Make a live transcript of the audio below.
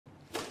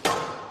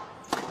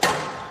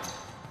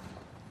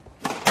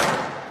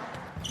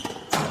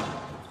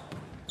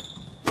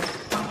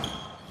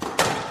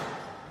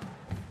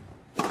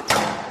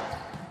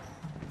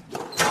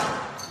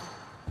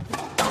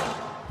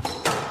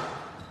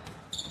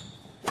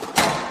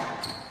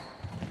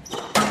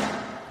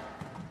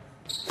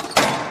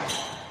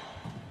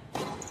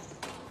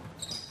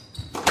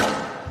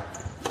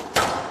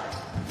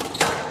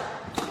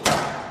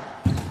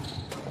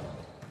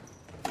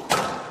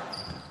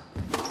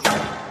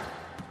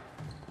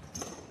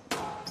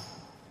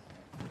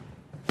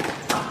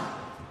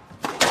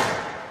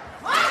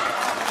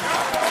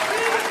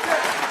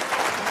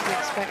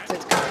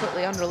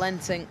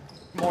unrelenting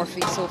from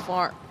Orfi so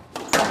far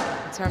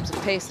in terms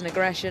of pace and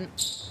aggression.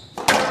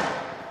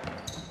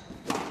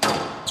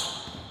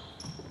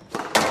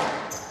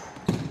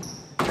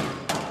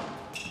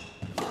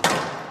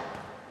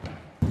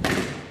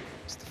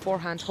 Just the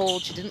forehand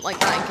hold. She didn't like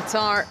that in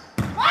Qatar.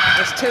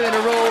 There's 2 in a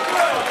row.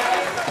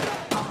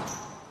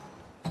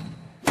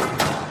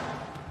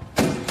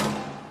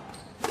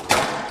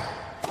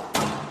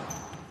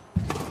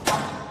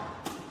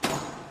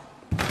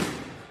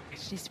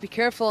 Needs to be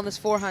careful on this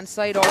forehand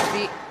side,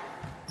 Orfi.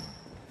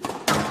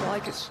 I feel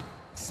like it's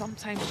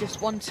sometimes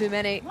just one too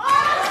many.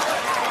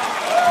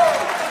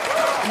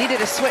 Needed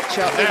a switch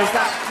up. It was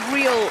that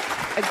real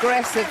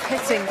aggressive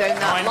hitting down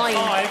that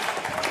line.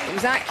 It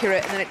was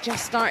accurate, and then it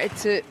just started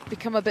to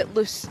become a bit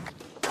loose.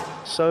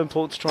 So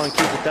important to try and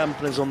keep the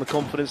dampeners on the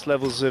confidence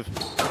levels of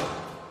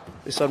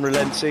this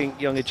unrelenting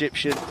young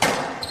Egyptian.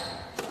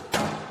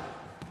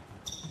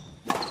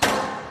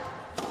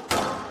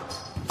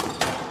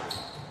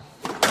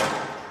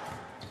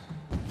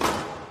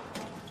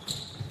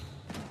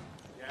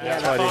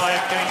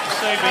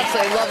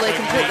 Absolutely lovely,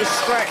 completely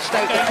stretched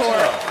out the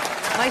court.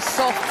 Nice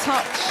soft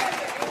touch.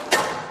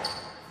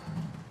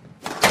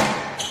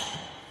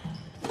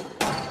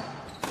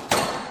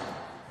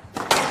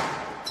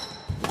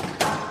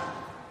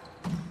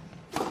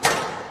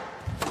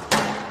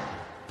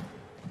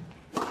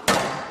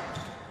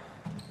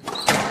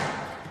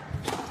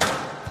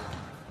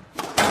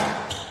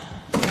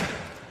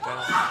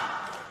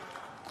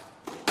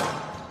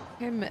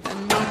 Him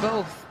and me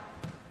both.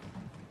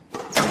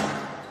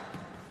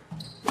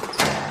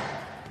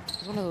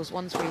 It's one of those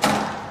ones where he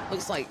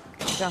looks like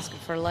he's asking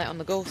for a light on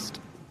the ghost.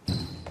 Tidy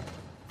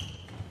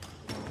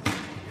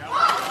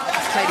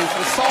for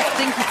the soft,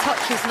 dinky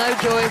touches now,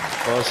 Joy.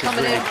 Well, this is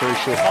really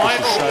crucial.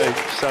 This is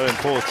so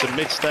important.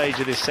 Mid-stage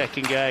of this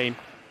second game.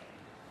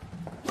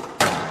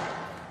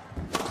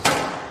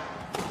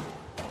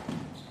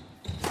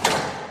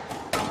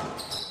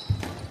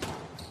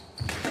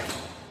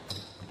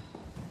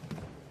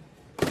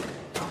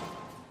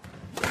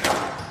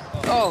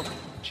 Oh,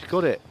 She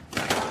got it.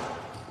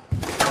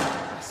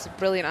 that's a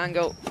brilliant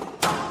angle.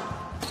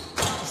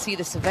 You see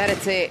the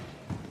severity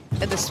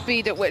and the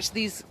speed at which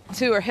these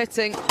two are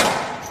hitting.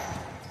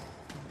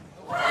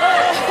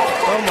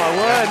 Oh my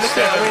word, look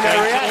at her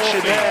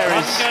reaction there.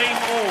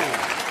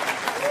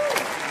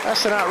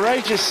 That's an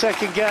outrageous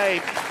second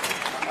game.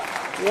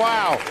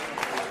 Wow.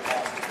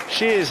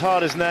 She is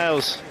hard as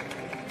nails.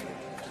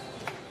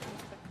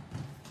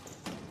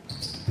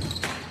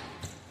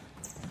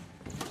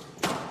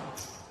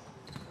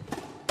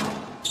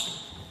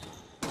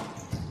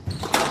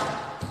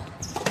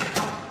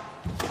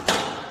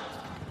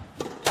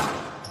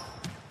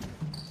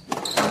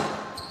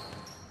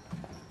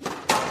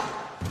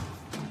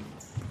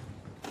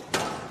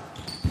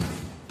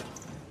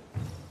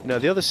 Now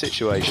the other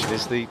situation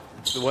is the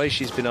way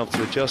she's been able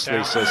to adjust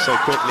Lisa so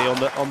quickly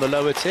on the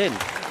lower tin. I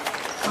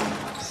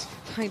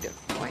find it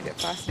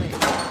fascinating.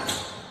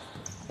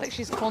 Like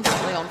she's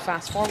constantly on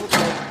fast forward mode.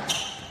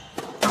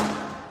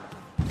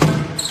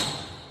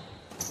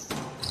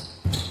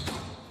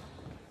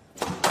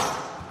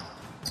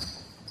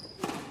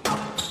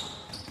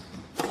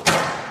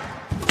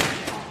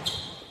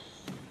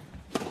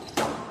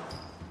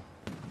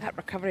 That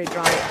recovery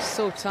drive is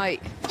so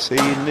tight. See,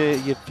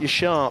 you're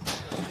sharp.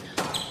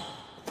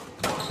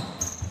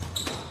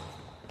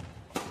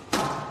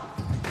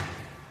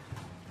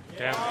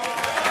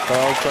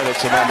 All credit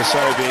to Amanda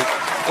Sobhy.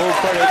 All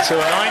credit to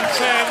her.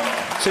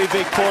 9-10. 2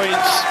 big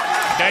points.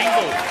 Game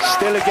ball.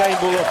 Still a game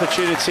ball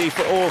opportunity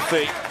for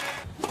Orfi.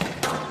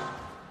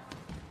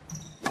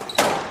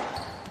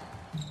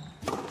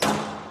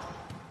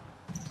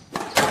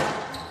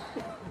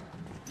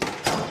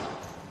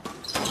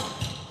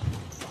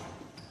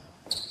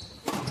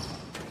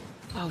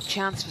 Oh,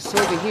 chance for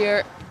Sobhy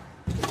here.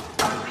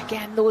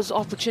 Again, those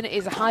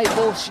opportunities are high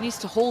both. She needs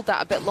to hold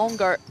that a bit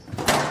longer.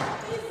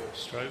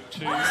 Stroke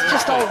 2. It's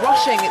just all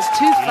rushing. It's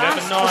too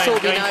fast for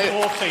Sobhy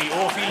now. Orfi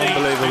leads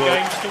Unbelievable. 2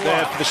 games to 1.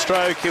 There for the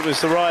stroke, it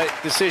was the right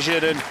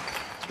decision. And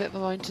A bit of a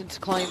mountain to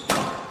climb.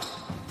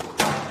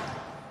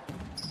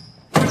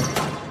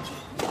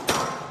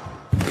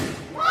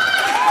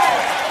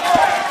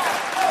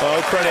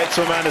 oh, credit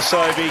to Amanda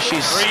Sobhy.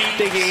 She's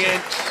digging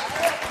in.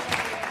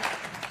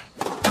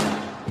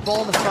 The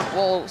ball in the front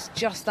wall is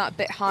just that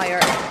bit higher.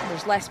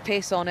 There's less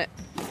pace on it.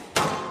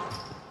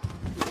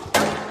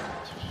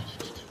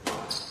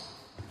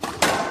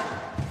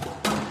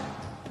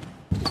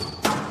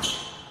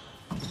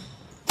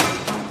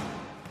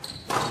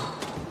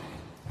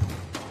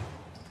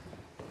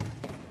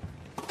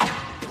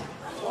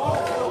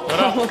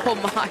 Oh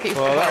my.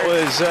 Well, that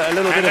was a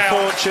little bit of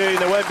fortune.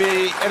 There won't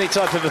be any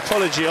type of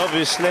apology,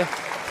 obviously.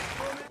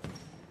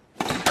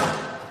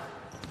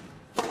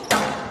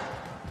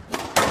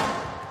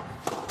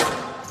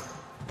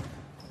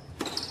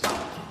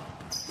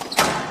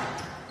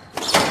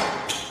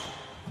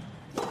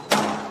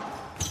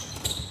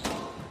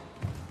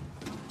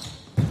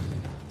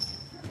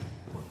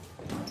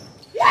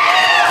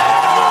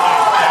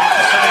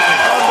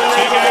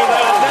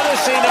 Unbelievable. Never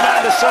seen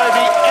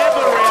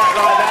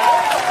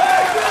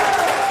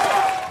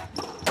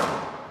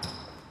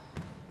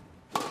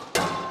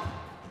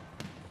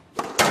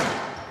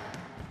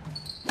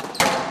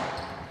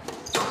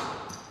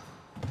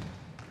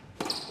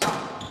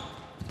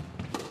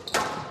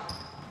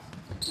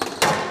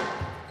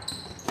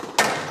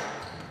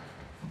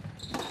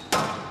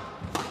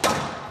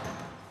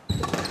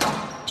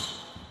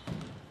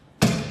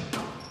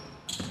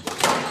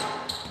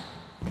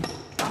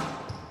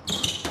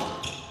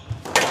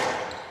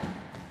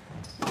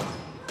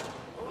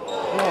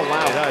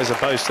as a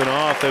post and a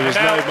half. There was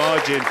no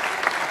margin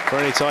for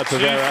any type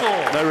of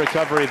error. No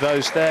recovery of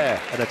those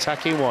there. An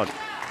attacking one.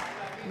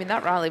 I mean,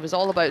 that rally was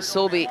all about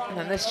Sobhy, and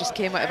then this just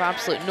came out of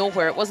absolute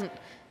nowhere. It wasn't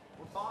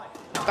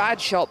a bad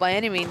shot by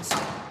any means.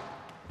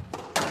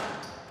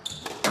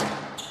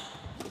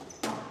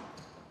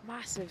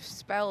 Massive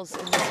spells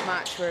in this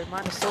match where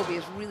Amanda Sobhy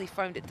has really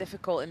found it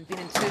difficult and been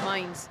in two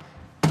minds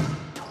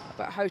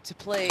about how to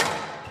play.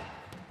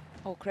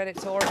 All credit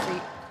to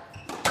Orfi.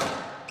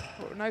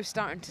 But we're now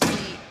starting to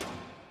see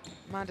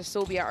Amanda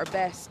Sobhy at her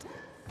best.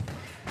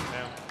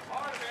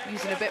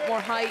 Using a bit more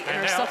height, and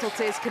her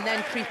subtleties can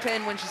then creep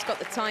in when she's got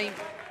the time.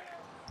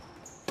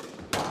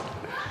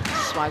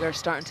 Swagger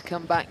starting to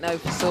come back now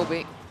for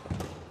Sobhy.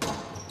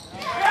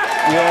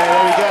 Yeah,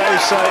 there we go.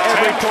 So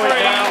every point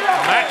now.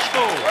 Match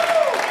ball.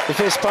 The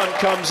fist punt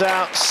comes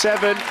out.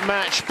 7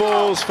 match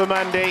balls for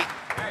Mandy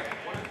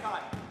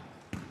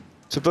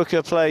to book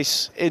her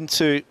place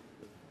into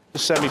the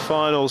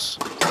semi-finals.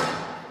 11-3,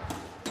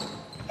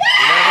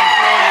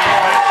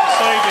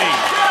 Sobhy.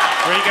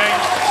 3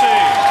 games to 2.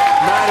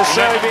 Amanda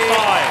Sobhy.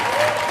 7-5.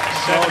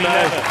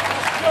 7-11.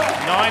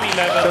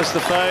 9-11. Does the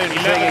phone thing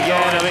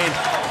again? I mean,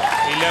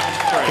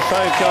 11-3. the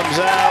phone comes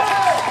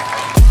out.